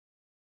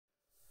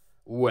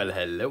Well,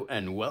 hello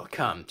and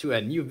welcome to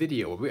a new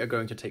video where we are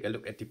going to take a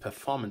look at the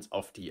performance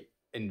of the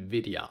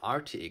Nvidia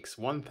RTX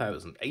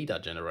 1000 ADA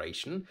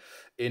generation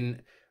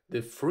in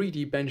the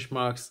 3D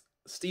benchmarks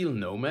Steel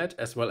Nomad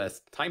as well as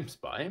Time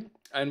Spy.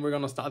 And we're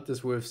going to start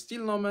this with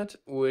Steel Nomad,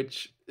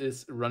 which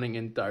is running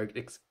in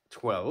DirectX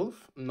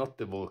 12, not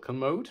the Vulkan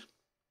mode.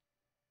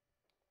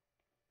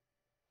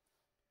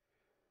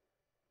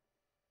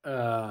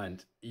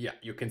 And yeah,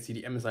 you can see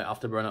the MSI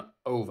Afterburner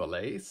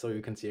overlay, so you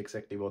can see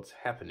exactly what's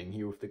happening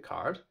here with the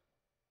card.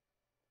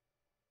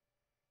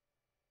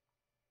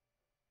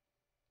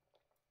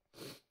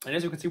 And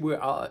as you can see, we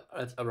are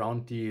at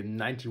around the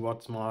 90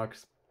 watts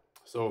marks.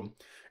 So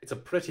it's a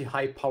pretty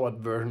high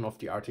powered version of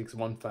the RTX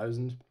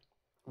 1000,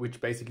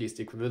 which basically is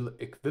the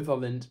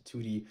equivalent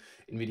to the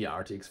Nvidia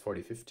RTX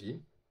 4050.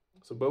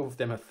 So both of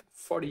them have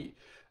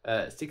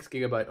 46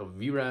 GB of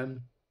VRAM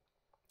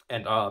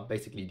and are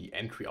basically the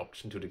entry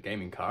option to the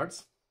gaming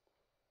cards.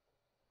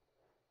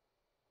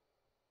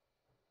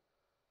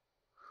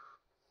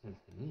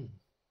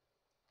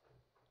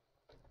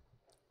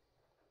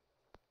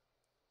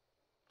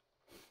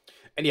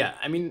 And yeah,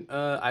 I mean,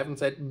 I haven't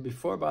said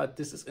before, but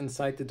this is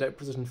inside the Dell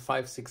Precision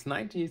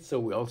 5690. So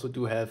we also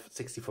do have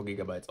 64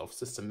 GB of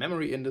system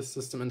memory in this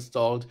system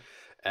installed.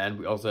 And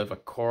we also have a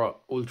Core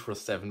Ultra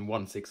 7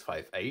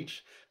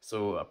 165H.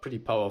 So a pretty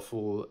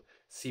powerful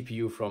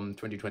CPU from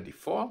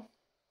 2024.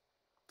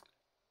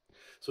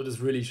 So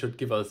this really should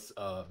give us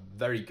a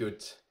very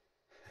good,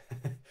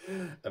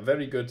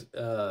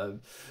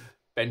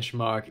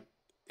 benchmark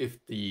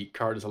if the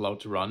card is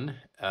allowed to run.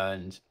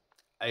 And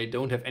I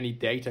don't have any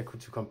data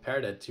to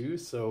compare that to,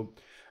 so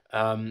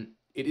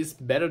it is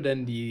better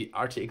than the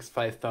RTX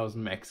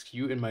 5000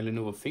 Max-Q in my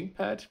Lenovo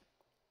ThinkPad,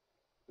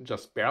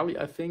 just barely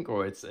I think,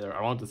 or it's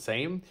around the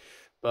same,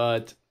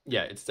 but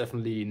yeah, it's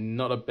definitely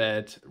not a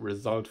bad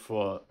result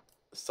for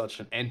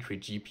such an entry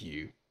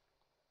GPU.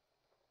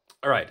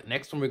 Alright,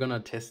 next one we're gonna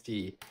test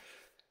the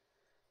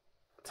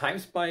Time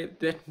Spy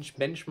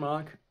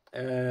benchmark,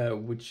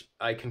 which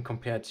I can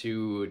compare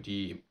to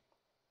the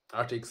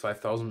RTX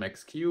 5000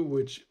 Max-Q,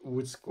 which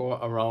would score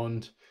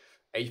around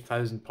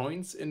 8,000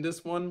 points in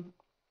this one,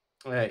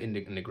 in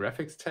the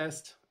graphics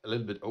test, a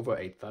little bit over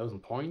 8,000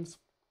 points.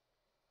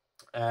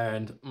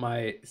 And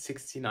my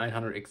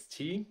 6900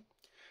 XT,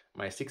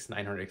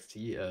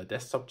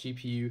 desktop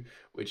GPU,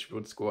 which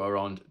would score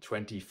around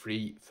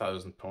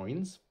 23,000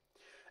 points.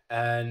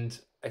 And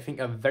I think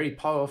a very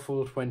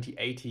powerful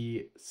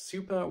 2080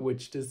 Super,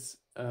 which the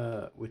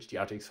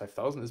RTX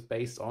 5000 is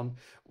based on,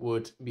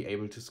 would be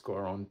able to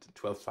score around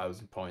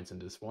 12,000 points in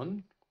this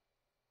one.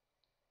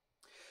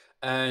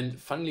 And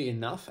funnily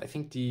enough, I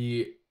think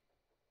the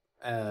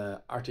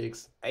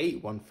RTX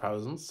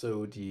A1000,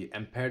 so the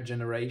Ampere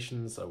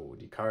generation, so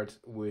the card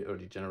or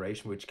the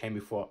generation which came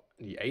before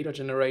the ADA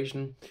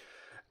generation,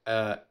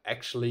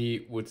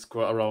 actually would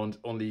score around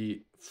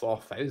only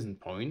 4,000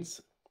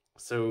 points.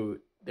 So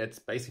that's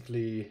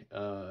basically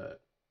I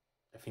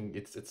think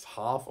it's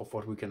half of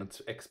what we can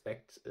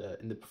expect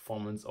in the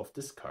performance of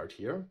this card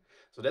here.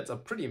 So that's a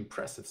pretty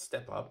impressive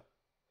step up.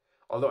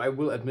 Although I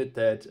will admit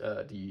that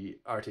the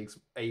RTX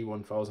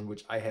A1000,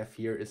 which I have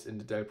here, is in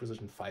the Dell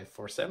Precision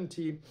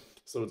 5470.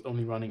 So it's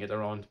only running at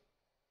around,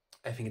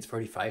 I think it's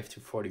 35 to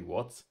 40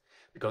 watts,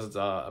 because it's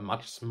a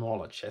much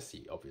smaller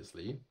chassis,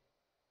 obviously.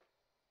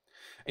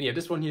 And yeah,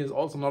 this one here is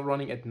also not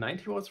running at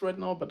 90 watts right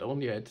now, but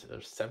only at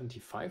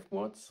 75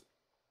 watts.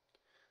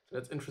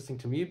 That's interesting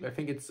to me. I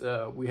think it's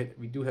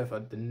we do have a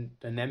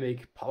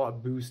dynamic power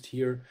boost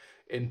here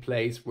in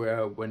place,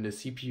 where when the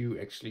CPU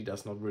actually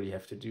does not really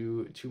have to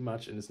do too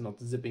much and is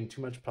not zipping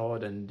too much power,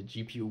 then the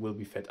GPU will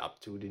be fed up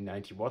to the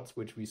 90 watts,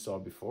 which we saw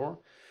before.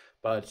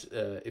 But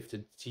if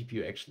the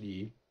CPU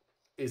actually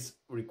is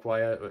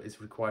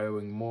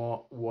requiring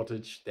more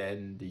wattage,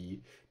 then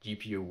the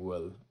GPU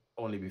will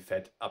only be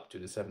fed up to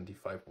the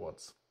 75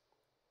 watts.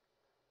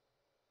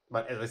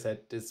 But as I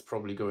said, this is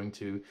probably going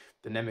to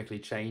dynamically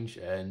change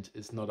and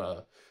is not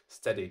a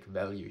static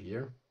value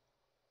here.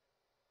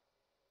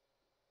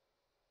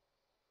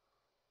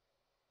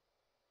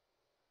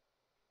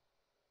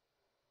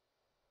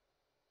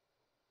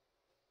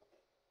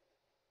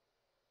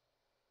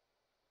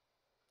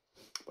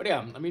 But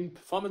yeah, I mean,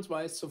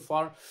 performance-wise so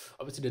far,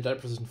 obviously the Dell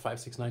Precision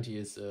 5690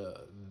 is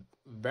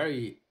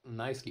very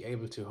nicely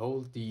able to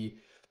hold the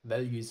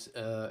values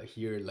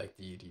here, like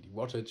the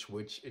wattage,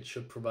 which it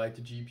should provide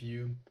the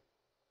GPU.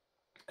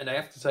 And I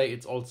have to say,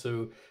 it's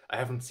also, I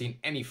haven't seen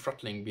any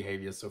throttling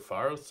behavior so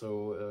far.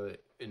 So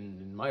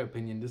in my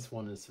opinion, this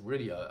one is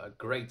really a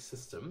great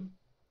system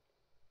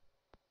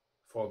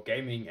for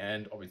gaming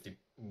and obviously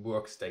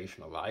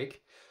workstation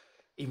alike.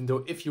 Even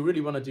though if you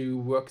really want to do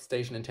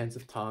workstation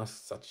intensive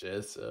tasks, such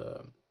as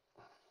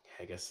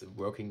I guess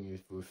working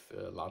with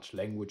large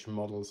language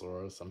models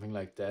or something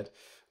like that,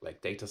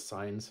 like data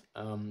science,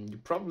 you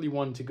probably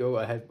want to go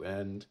ahead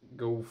and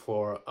go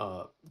for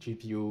a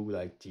GPU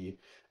like the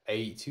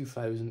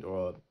A2000,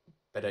 or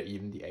better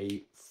even the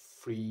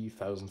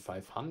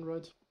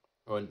A3500,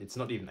 or it's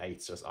not even A,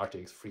 it's just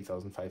RTX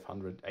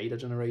 3500 ADA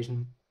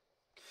generation.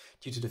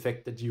 due to the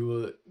fact that you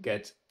will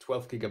get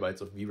 12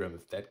 gigabytes of VRAM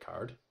with that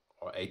card,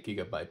 or 8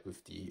 gigabyte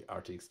with the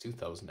RTX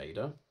 2000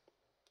 Ada.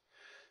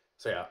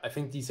 So yeah, I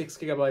think the 6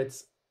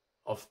 gigabytes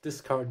of this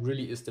card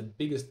really is the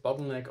biggest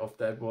bottleneck of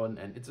that one,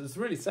 and it's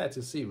really sad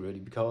to see, really,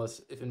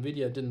 because if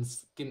Nvidia didn't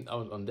skim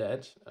out on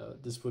that,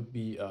 this would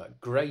be a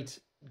great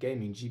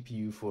gaming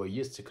GPU for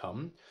years to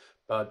come.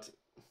 But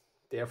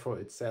therefore,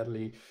 it's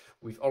sadly,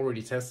 we've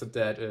already tested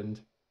that,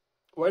 and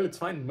while it's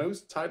fine,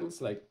 most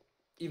titles, like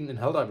even in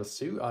Helldivers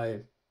 2,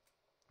 I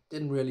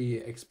didn't really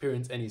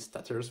experience any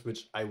stutters,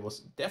 which I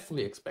was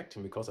definitely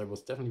expecting, because I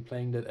was definitely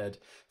playing that at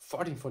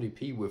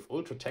 1440p with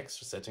ultra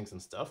texture settings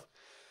and stuff.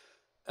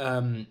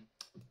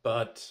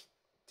 But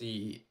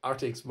the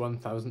RTX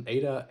 1000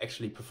 Ada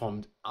actually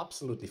performed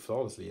absolutely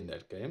flawlessly in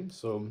that game.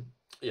 So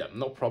yeah,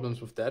 no problems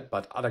with that.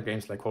 But other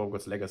games like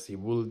Hogwarts Legacy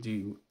will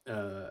do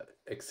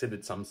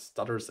exhibit some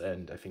stutters,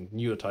 and I think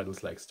newer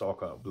titles like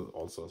Stalker will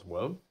also as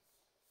well.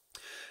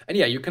 And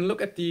yeah, you can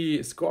look at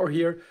the score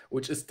here,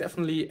 which is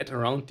definitely at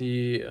around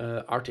the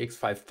RTX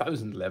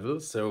 5000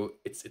 level. So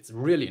it's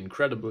really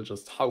incredible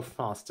just how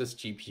fast this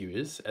GPU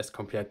is as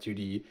compared to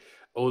the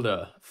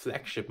older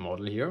flagship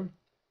model here.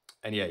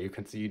 And yeah, you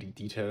can see the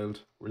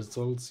detailed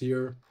results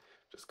here.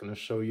 Just gonna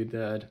show you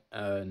that.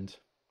 And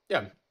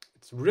yeah,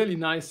 it's really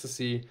nice to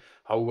see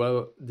how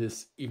well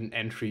this even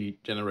entry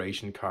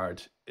generation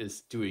card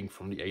is doing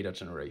from the Ada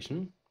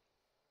generation.